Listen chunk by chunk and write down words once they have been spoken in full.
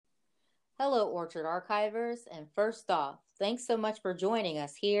Hello, Orchard Archivers, and first off, thanks so much for joining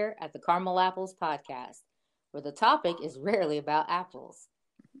us here at the Caramel Apples Podcast, where the topic is rarely about apples.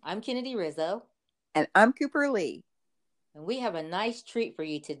 I'm Kennedy Rizzo, And I'm Cooper Lee. and we have a nice treat for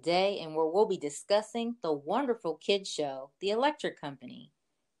you today, and where we'll be discussing the wonderful kids show, The Electric Company.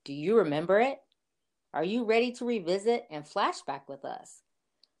 Do you remember it? Are you ready to revisit and flashback with us?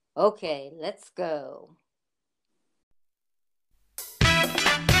 Okay, let's go.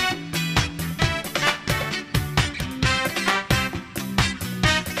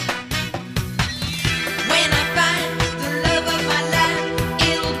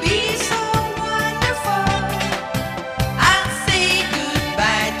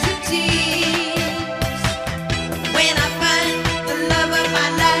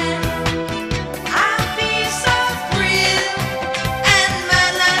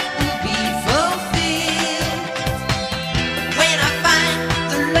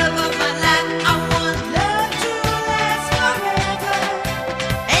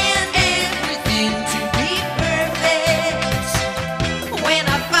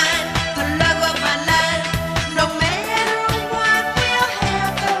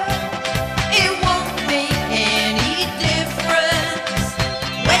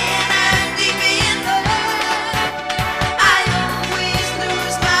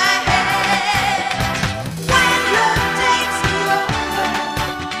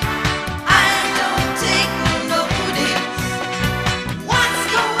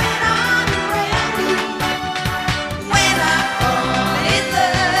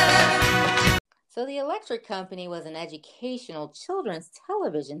 So, The Electric Company was an educational children's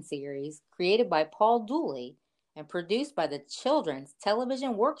television series created by Paul Dooley and produced by the Children's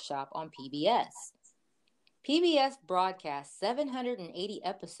Television Workshop on PBS. PBS broadcast 780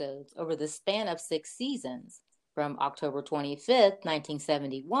 episodes over the span of 6 seasons, from October 25th,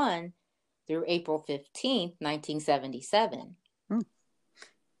 1971 through April 15th, 1977.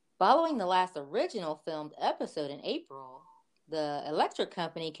 Following the last original filmed episode in April, The Electric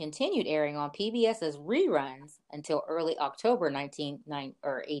Company continued airing on PBS as reruns until early October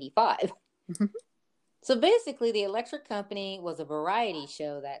 1985. So basically, The Electric Company was a variety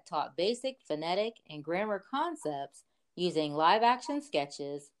show that taught basic phonetic and grammar concepts using live-action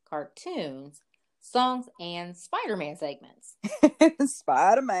sketches, cartoons, songs, and Spider-Man segments.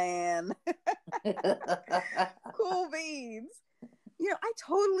 Spider-Man. Cool beans. I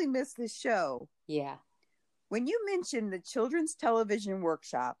totally missed this show. Yeah. When you mentioned the Children's Television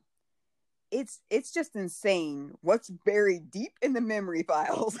Workshop, it's just insane what's buried deep in the memory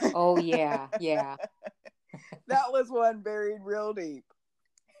files. Oh, yeah. That was one buried real deep.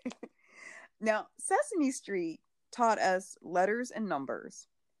 Now, Sesame Street taught us letters and numbers,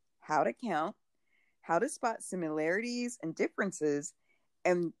 how to count, how to spot similarities and differences,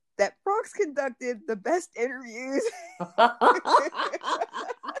 and that Frogs conducted the best interviews.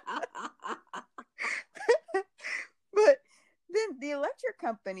 But then the Electric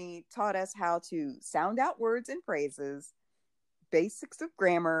Company taught us how to sound out words and phrases, basics of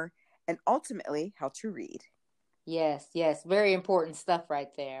grammar, and ultimately how to read. Yes. Very important stuff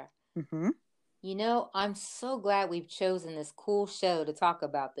right there. Mm-hmm. I'm so glad we've chosen this cool show to talk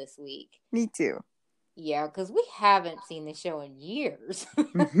about this week. Me too. Yeah, because we haven't seen the show in years.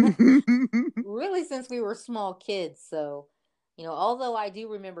 Really, since we were small kids. So, although I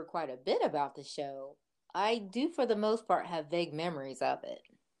do remember quite a bit about the show, I do, for the most part, have vague memories of it.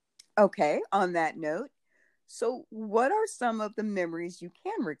 Okay, on that note, so what are some of the memories you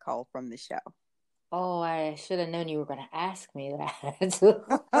can recall from the show? Oh, I should have known you were going to ask me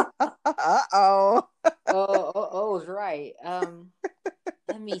that. Uh-oh. Oh, was right.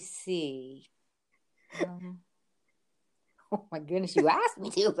 Let me see. Oh my goodness, you asked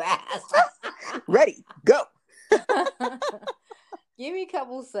me too fast. Ready, go. Give me a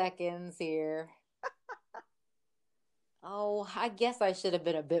couple seconds here. Oh, I guess I should have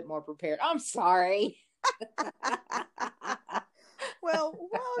been a bit more prepared. I'm sorry. Well,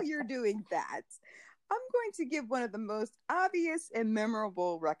 while you're doing that, I'm going to give one of the most obvious and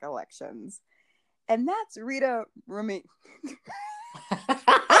memorable recollections. And that's Rita Rumi.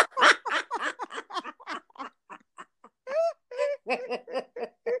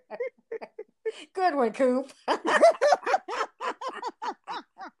 Good one, Coop.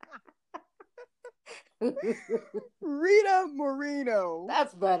 Rita Moreno.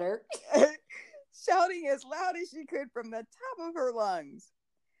 That's better. Shouting as loud as she could from the top of her lungs.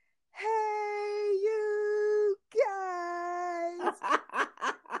 Hey, you guys.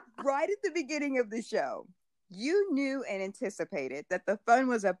 Right at the beginning of the show, you knew and anticipated that the fun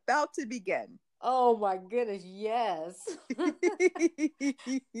was about to begin. Oh my goodness, yes. I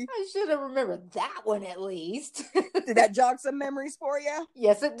should have remembered that one at least. Did that jog some memories for you?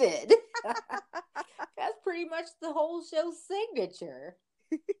 Yes, it did. That's pretty much the whole show's signature.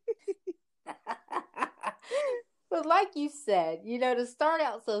 But like you said, to start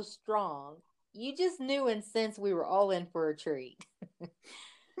out so strong, you just knew and sensed we were all in for a treat.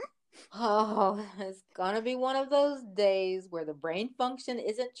 Oh, it's gonna be one of those days where the brain function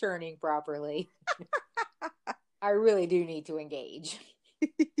isn't churning properly. I really do need to engage.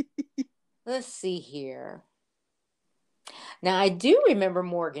 Let's see here. Now, I do remember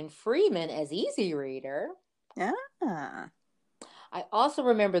Morgan Freeman as Easy Reader. Ah. I also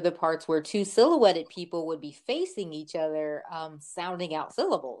remember the parts where two silhouetted people would be facing each other, sounding out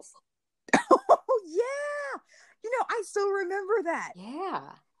syllables. Oh, yeah. I still remember that. Yeah.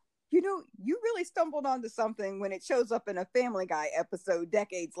 You really stumbled onto something when it shows up in a Family Guy episode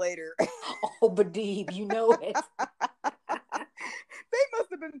decades later. Oh, Badeeb, you know it. They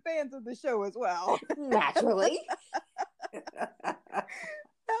must have been fans of the show as well. Naturally. That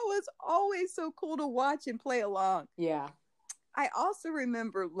was always so cool to watch and play along. Yeah. I also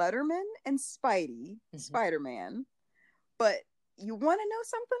remember Letterman and Spidey, Spider-Man. But you want to know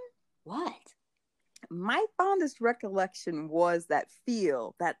something? What? My fondest recollection was that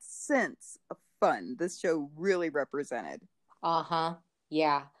sense of fun this show really represented. Uh-huh.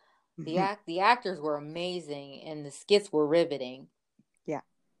 Yeah. The actors were amazing and the skits were riveting. Yeah.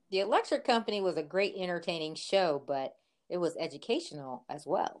 The Electric Company was a great entertaining show, but it was educational as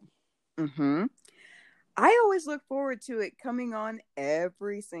well. Mm-hmm. I always look forward to it coming on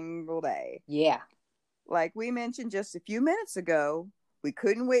every single day. Yeah. Like we mentioned just a few minutes ago, we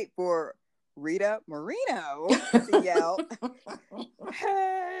couldn't wait for Rita Moreno to yell,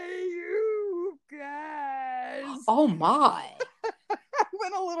 "Hey, you guys!" Oh my! I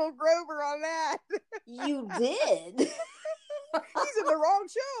went a little Grover on that. You did. He's in the wrong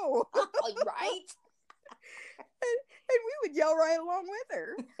show, right? And we would yell right along with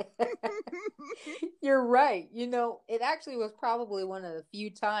her. You're right. It actually was probably one of the few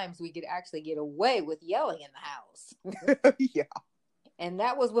times we could actually get away with yelling in the house. Yeah. And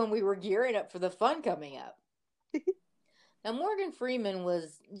that was when we were gearing up for the fun coming up. Now, Morgan Freeman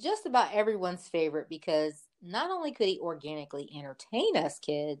was just about everyone's favorite because not only could he organically entertain us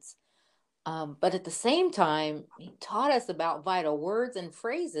kids, but at the same time, he taught us about vital words and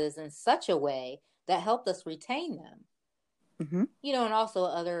phrases in such a way that helped us retain them. Mm-hmm. And also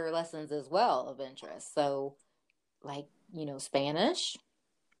other lessons as well of interest. So, like, Spanish.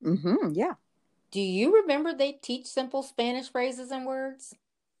 Mm-hmm. Yeah. Do you remember they teach simple Spanish phrases and words?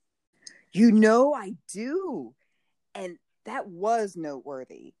 I do. And that was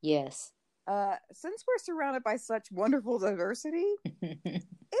noteworthy. Yes. Since we're surrounded by such wonderful diversity,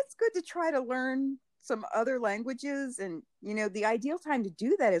 it's good to try to learn some other languages. And, the ideal time to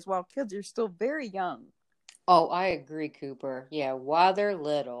do that is while kids are still very young. Oh, I agree, Cooper. Yeah, while they're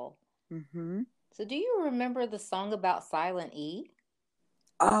little. Mm-hmm. So do you remember the song about Silent E?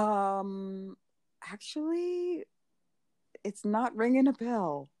 Actually, it's not ringing a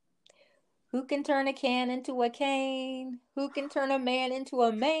bell. Who can turn a can into a cane? Who can turn a man into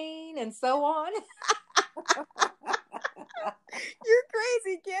a mane? And so on. You're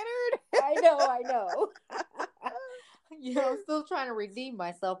crazy, Kennard. I know. I'm still trying to redeem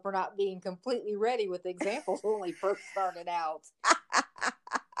myself for not being completely ready with examples when we first started out.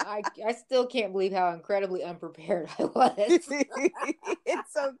 I still can't believe how incredibly unprepared I was.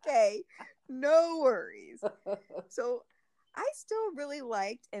 It's okay. No worries. So I still really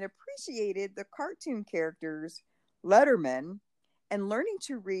liked and appreciated the cartoon characters, Letterman, and learning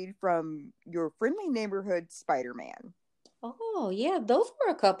to read from Your Friendly Neighborhood Spider-Man. Oh, yeah. Those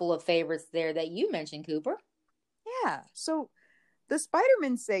were a couple of favorites there that you mentioned, Cooper. Yeah. So the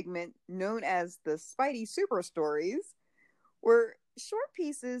Spider-Man segment, known as the Spidey Super Stories, were short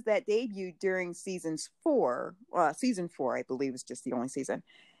pieces that debuted during season 4, I believe, is just the only season,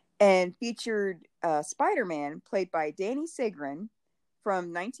 and featured Spider-Man, played by Danny Sigrin,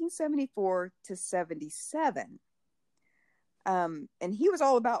 from 1974 to 77. And he was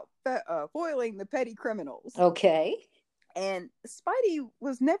all about foiling the petty criminals. Okay. And Spidey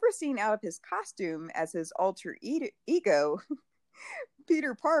was never seen out of his costume as his alter ego,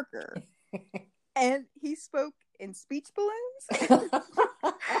 Peter Parker. And he spoke in speech balloons for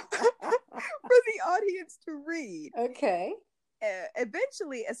the audience to read. Okay.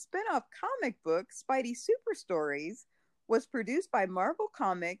 Eventually, a spin-off comic book, Spidey Super Stories, was produced by Marvel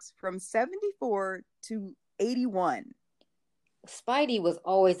Comics from 74 to 81. Spidey was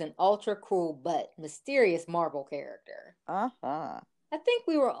always an ultra cool but mysterious Marvel character. Uh-huh. I think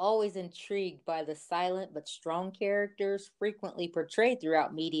we were always intrigued by the silent but strong characters frequently portrayed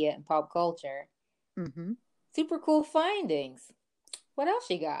throughout media and pop culture. Mm-hmm. Super cool findings. What else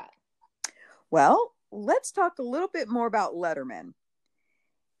you got? Well, let's talk a little bit more about Letterman.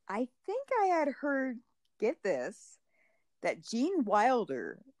 I think I had heard, get this, that Gene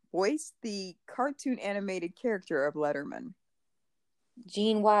Wilder voiced the cartoon animated character of Letterman.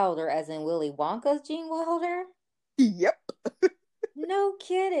 Gene Wilder, as in Willy Wonka's Gene Wilder? Yep. No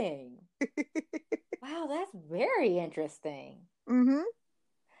kidding. Wow, that's very interesting. Mm-hmm.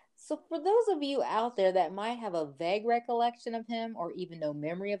 So, for those of you out there that might have a vague recollection of him or even no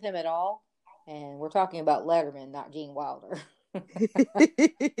memory of him at all, and we're talking about Letterman, not Gene Wilder.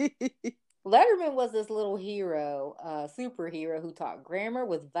 Letterman was this little hero, superhero who taught grammar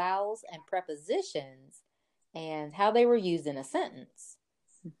with vowels and prepositions and how they were used in a sentence.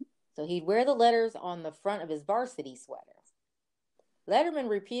 So he'd wear the letters on the front of his varsity sweater. Letterman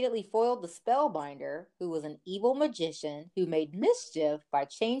repeatedly foiled the spellbinder, who was an evil magician who made mischief by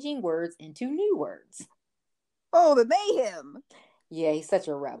changing words into new words. Oh, the mayhem! Yeah, he's such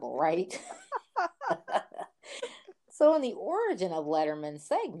a rebel, right? So in the origin of Letterman's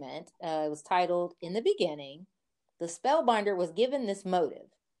segment, it was titled, In the Beginning, the spellbinder was given this motive.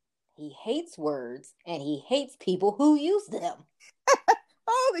 He hates words, and he hates people who use them.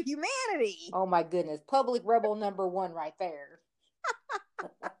 Oh, the humanity! Oh my goodness, public rebel number one right there.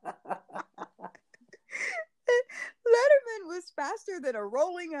 Letterman was faster than a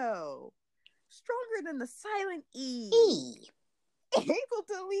rolling O, stronger than the silent E, able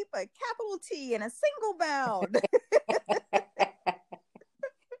to leap a capital T in a single bound.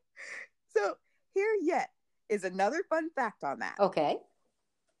 So here yet is another fun fact on that. Okay.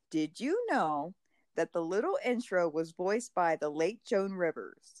 Did you know that the little intro was voiced by the late Joan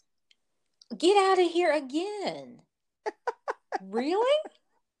Rivers? Get out of here again. Really?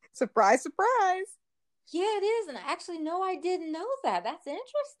 Surprise, surprise. Yeah, it is. And actually, no, I didn't know that. That's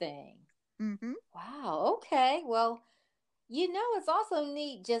interesting. Mm-hmm. Wow. Okay. Well, it's also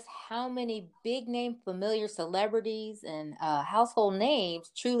neat just how many big name familiar celebrities and household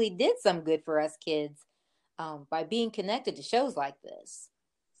names truly did some good for us kids by being connected to shows like this.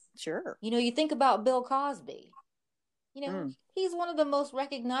 Sure. You think about Bill Cosby. He's one of the most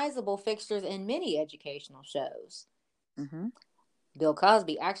recognizable fixtures in many educational shows. Mm-hmm. Bill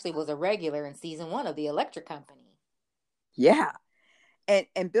Cosby actually was a regular in season 1 of The Electric Company. Yeah.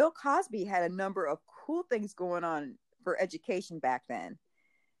 And Bill Cosby had a number of cool things going on for education back then.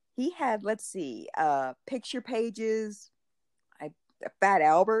 He had, picture pages, Fat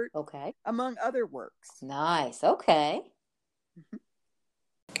Albert, Okay. among other works. Nice. Okay.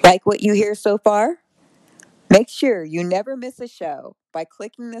 Like what you hear so far? Make sure you never miss a show by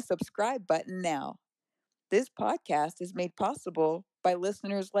clicking the subscribe button now. This podcast is made possible by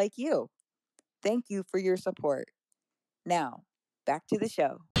listeners like you. Thank you for your support. Now, back to the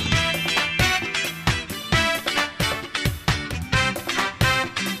show.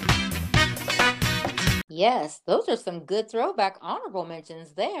 Yes, those are some good throwback honorable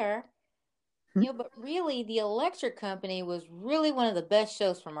mentions there. But really, The Electric Company was really one of the best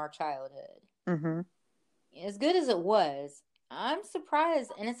shows from our childhood. Mm-hmm. As good as it was, I'm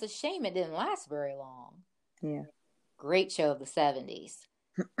surprised, and it's a shame it didn't last very long. Yeah. Great show of the 70s.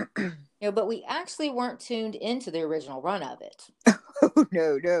 But we actually weren't tuned into the original run of it. Oh,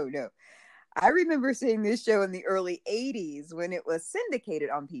 no. I remember seeing this show in the early 80s when it was syndicated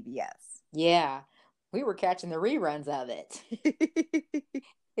on PBS. Yeah, we were catching the reruns of it.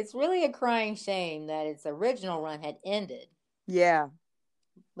 It's really a crying shame that its original run had ended. Yeah.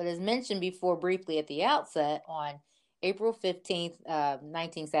 But as mentioned before briefly at the outset, on April 15th,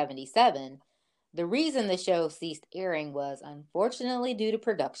 1977, the reason the show ceased airing was unfortunately due to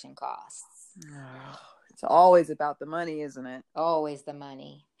production costs. It's always about the money, isn't it? Always the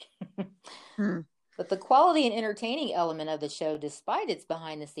money. But the quality and entertaining element of the show, despite its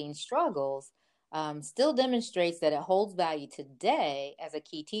behind-the-scenes struggles, still demonstrates that it holds value today as a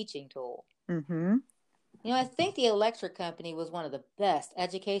key teaching tool. Mm-hmm. I think The Electric Company was one of the best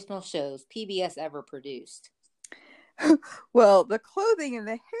educational shows PBS ever produced. Well, the clothing and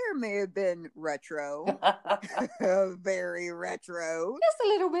the hair may have been retro. Very retro. Just a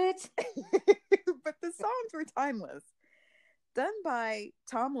little bit. But the songs were timeless. Done by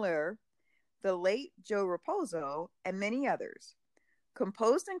Tom Lehrer, the late Joe Raposo, and many others.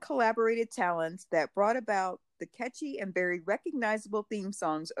 Composed and collaborated talents that brought about the catchy and very recognizable theme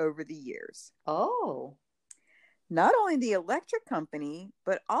songs over the years. Oh. Not only The Electric Company,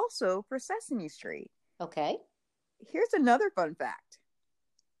 but also for Sesame Street. Okay. Here's another fun fact.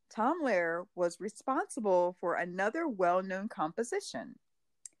 Tom Lehrer was responsible for another well-known composition,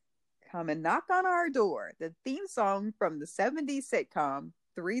 Come and Knock on Our Door, the theme song from the 70s sitcom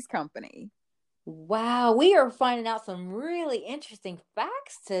Three's Company. Wow, we are finding out some really interesting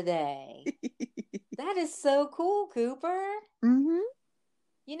facts today. That is so cool, Cooper. Mm-hmm.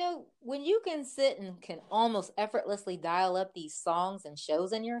 You know, when you can sit and can almost effortlessly dial up these songs and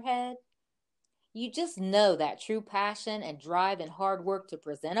shows in your head, you just know that true passion and drive and hard work to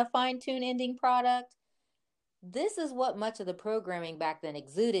present a fine-tuned ending product. This is what much of the programming back then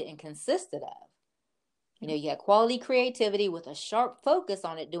exuded and consisted of. You know, you had quality creativity with a sharp focus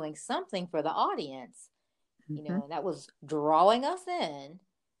on it doing something for the audience. You know, that was drawing us in,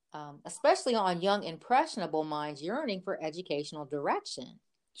 especially on young, impressionable minds yearning for educational direction.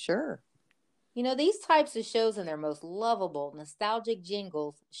 Sure. You know, these types of shows and their most lovable, nostalgic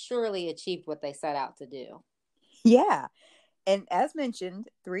jingles surely achieved what they set out to do. Yeah. And as mentioned,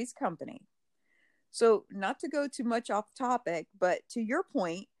 Three's Company. So, not to go too much off topic, but to your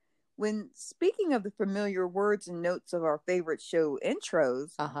point, when speaking of the familiar words and notes of our favorite show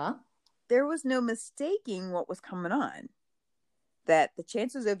intros, there was no mistaking what was coming on. That the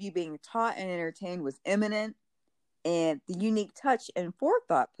chances of you being taught and entertained was imminent, and the unique touch and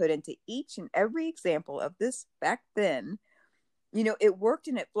forethought put into each and every example of this back then, you know, it worked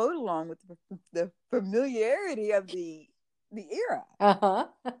and it flowed along with the familiarity of the era.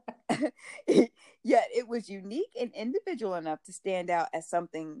 Yet it was unique and individual enough to stand out as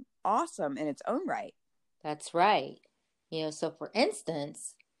something awesome in its own right. That's right. You know, so for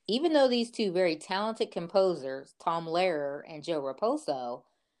instance, even though these two very talented composers, Tom Lehrer and Joe Raposo,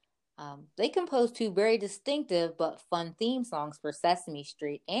 they composed two very distinctive but fun theme songs for Sesame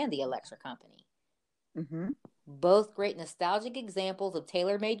Street and the Electric Company. Both great nostalgic examples of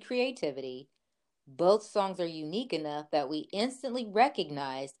tailor-made creativity. Both songs are unique enough that we instantly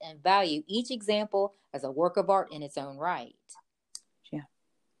recognize and value each example as a work of art in its own right. Yeah.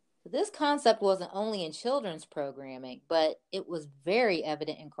 This concept wasn't only in children's programming, but it was very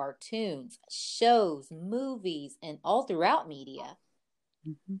evident in cartoons, shows, movies, and all throughout media.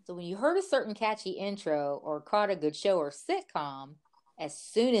 So when you heard a certain catchy intro or caught a good show or sitcom, as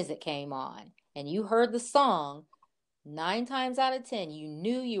soon as it came on and you heard the song, 9 times out of 10, you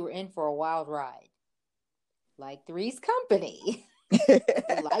knew you were in for a wild ride. Like Three's Company,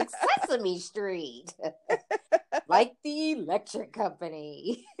 like Sesame Street, like the Electric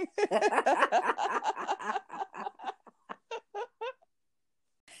Company.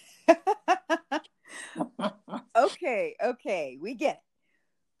 Okay, we get it.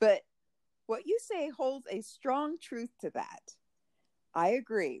 But what you say holds a strong truth to that. I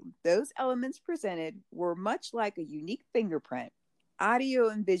agree. Those elements presented were much like a unique fingerprint, audio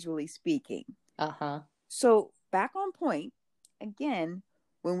and visually speaking. So back on point, again,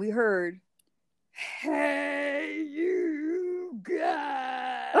 when we heard, "Hey, you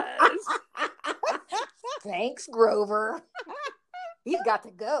guys." Thanks, Grover. He's got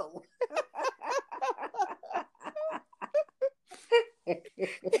to go.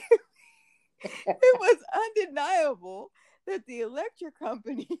 It was undeniable that the Electric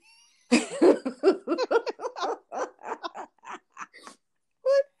Company would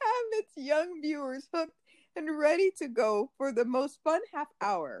have its young viewers hooked and ready to go for the most fun half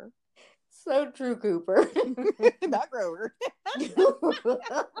hour. So true, Cooper. Not Grover.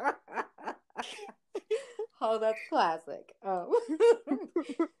 Oh, that's classic.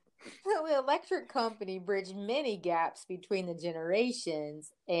 The Electric Company bridged many gaps between the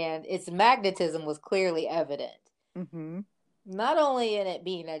generations, and its magnetism was clearly evident. Not only in it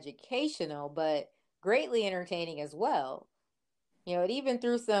being educational, but greatly entertaining as well. You know, it even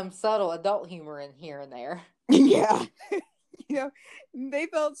threw some subtle adult humor in here and there. Yeah. You know, they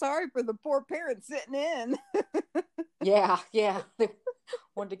felt sorry for the poor parents sitting in. Yeah. They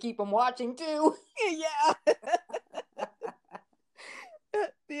wanted to keep them watching too. Yeah.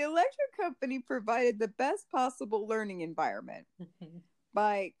 The Electric Company provided the best possible learning environment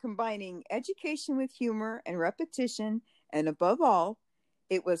by combining education with humor and repetition, and above all,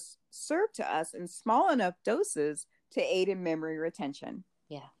 it was served to us in small enough doses to aid in memory retention.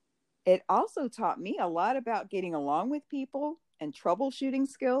 Yeah. It also taught me a lot about getting along with people and troubleshooting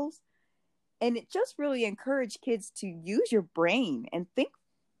skills, and it just really encouraged kids to use your brain and think,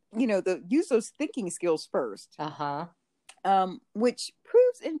 you know, use those thinking skills first. Which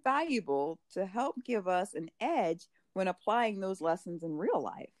proves invaluable to help give us an edge when applying those lessons in real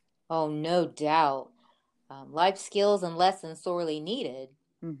life. Oh, no doubt. Life skills and lessons sorely needed,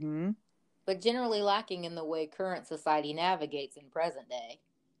 but generally lacking in the way current society navigates in present day.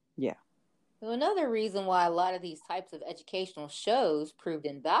 Yeah. So another reason why a lot of these types of educational shows proved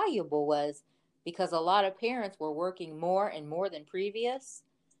invaluable was because a lot of parents were working more and more than previous.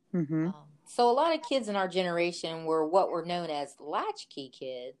 Mm-hmm. So a lot of kids in our generation were what were known as latchkey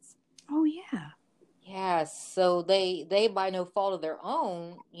kids. Oh, yeah. Yeah, so they by no fault of their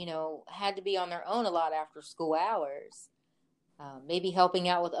own, had to be on their own a lot after school hours. Maybe helping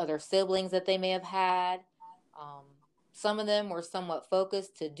out with other siblings that they may have had. Um, some of them were somewhat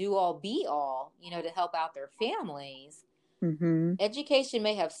focused to do all be all, to help out their families. Mm-hmm. Education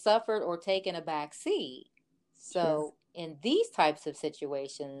may have suffered or taken a back seat. Sure. So, in these types of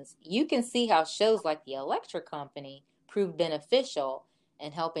situations, you can see how shows like The Electric Company proved beneficial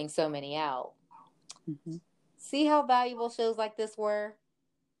in helping so many out. Mm-hmm. See how valuable shows like this were?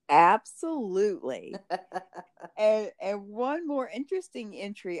 Absolutely. And one more interesting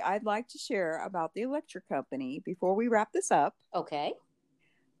entry I'd like to share about the Electric Company before we wrap this up. Okay.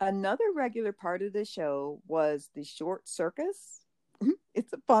 Another regular part of the show was the short circus.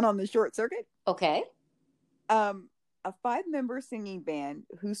 It's fun on the short circuit. Okay. A 5-member singing band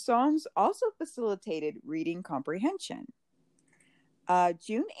whose songs also facilitated reading comprehension.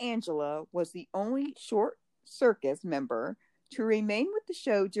 June Angela was the only short circus member to remain with the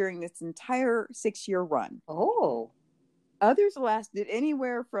show during its entire 6-year run. Oh. Others lasted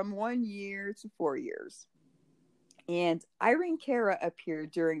anywhere from 1 year to 4 years. And Irene Cara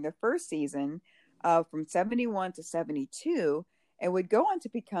appeared during the first season from 71 to 72 and would go on to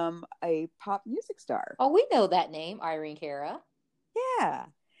become a pop music star. Oh, we know that name, Irene Cara. Yeah.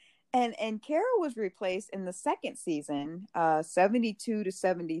 And Cara was replaced in the second season, 72 to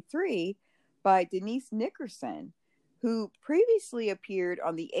 73, by Denise Nickerson, who previously appeared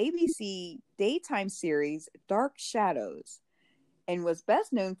on the ABC daytime series Dark Shadows and was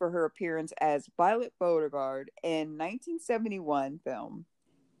best known for her appearance as Violet Beauregarde in 1971 film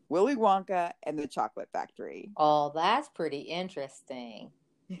Willy Wonka and the Chocolate Factory. Oh, that's pretty interesting.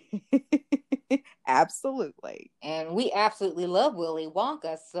 Absolutely. And we absolutely love Willy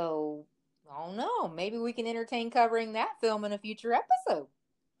Wonka, so I don't know. Maybe we can entertain covering that film in a future episode.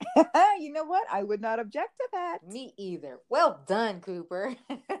 You know what? I would not object to that. Me either. Well done, Cooper.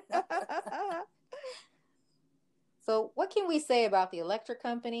 So, what can we say about the Electric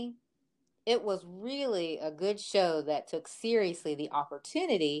Company? It was really a good show that took seriously the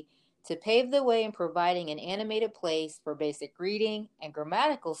opportunity to pave the way in providing an animated place for basic reading and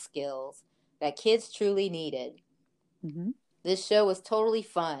grammatical skills that kids truly needed. Mm-hmm. This show was totally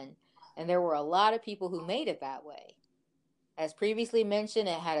fun, and there were a lot of people who made it that way. As previously mentioned,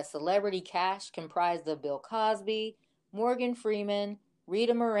 it had a celebrity cast comprised of Bill Cosby, Morgan Freeman,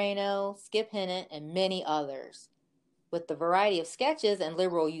 Rita Moreno, Skip Hennett, and many others. With the variety of sketches and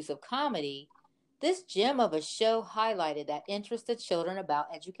liberal use of comedy, this gem of a show highlighted that interested children about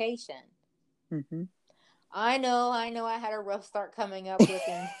education. Mm-hmm. I know I had a rough start coming up with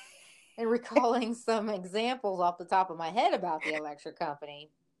and recalling some examples off the top of my head about the Electric Company.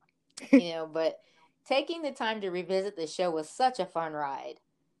 But taking the time to revisit the show was such a fun ride.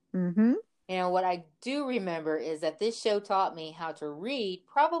 Mm-hmm. What I do remember is that this show taught me how to read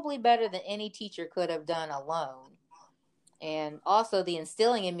probably better than any teacher could have done alone. And also the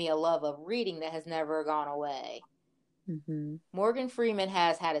instilling in me a love of reading that has never gone away. Mm-hmm. Morgan Freeman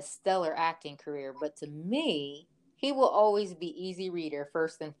has had a stellar acting career, but to me, he will always be easy reader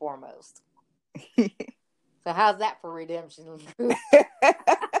first and foremost. So how's that for redemption?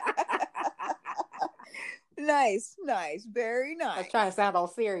 Nice, very nice. I was trying to sound all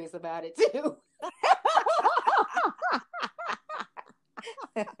serious about it too.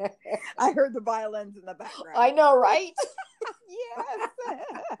 I heard the violins in the background. I know, right? Yes.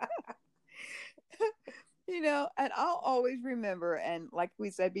 And I'll always remember, and like we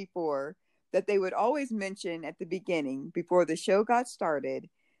said before, that they would always mention at the beginning, before the show got started,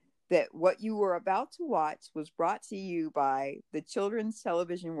 that what you were about to watch was brought to you by the Children's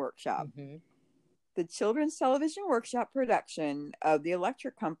Television Workshop. Mm-hmm. The Children's Television Workshop production of The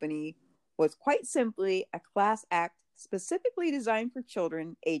Electric Company was quite simply a class act specifically designed for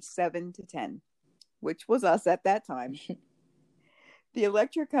children aged 7 to 10, which was us at that time. The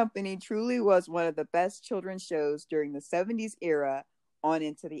Electric Company truly was one of the best children's shows during the 70s era on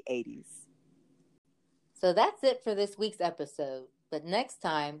into the 80s. So that's it for this week's episode. But next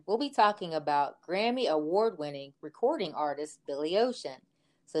time, we'll be talking about Grammy award-winning recording artist Billy Ocean.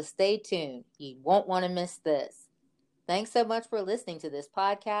 So stay tuned. You won't want to miss this. Thanks so much for listening to this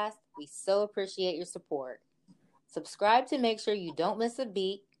podcast. We so appreciate your support. Subscribe to make sure you don't miss a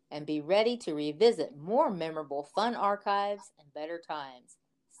beat and be ready to revisit more memorable fun archives and better times.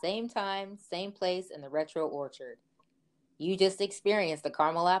 Same time, same place in the Retro Orchard. You just experienced the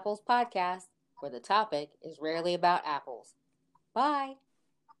Caramel Apples podcast, where the topic is rarely about apples. Bye.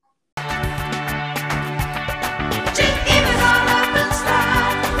 Just give it all up and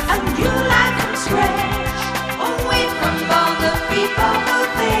start a new life from scratch, away from all the people who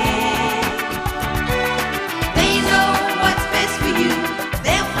think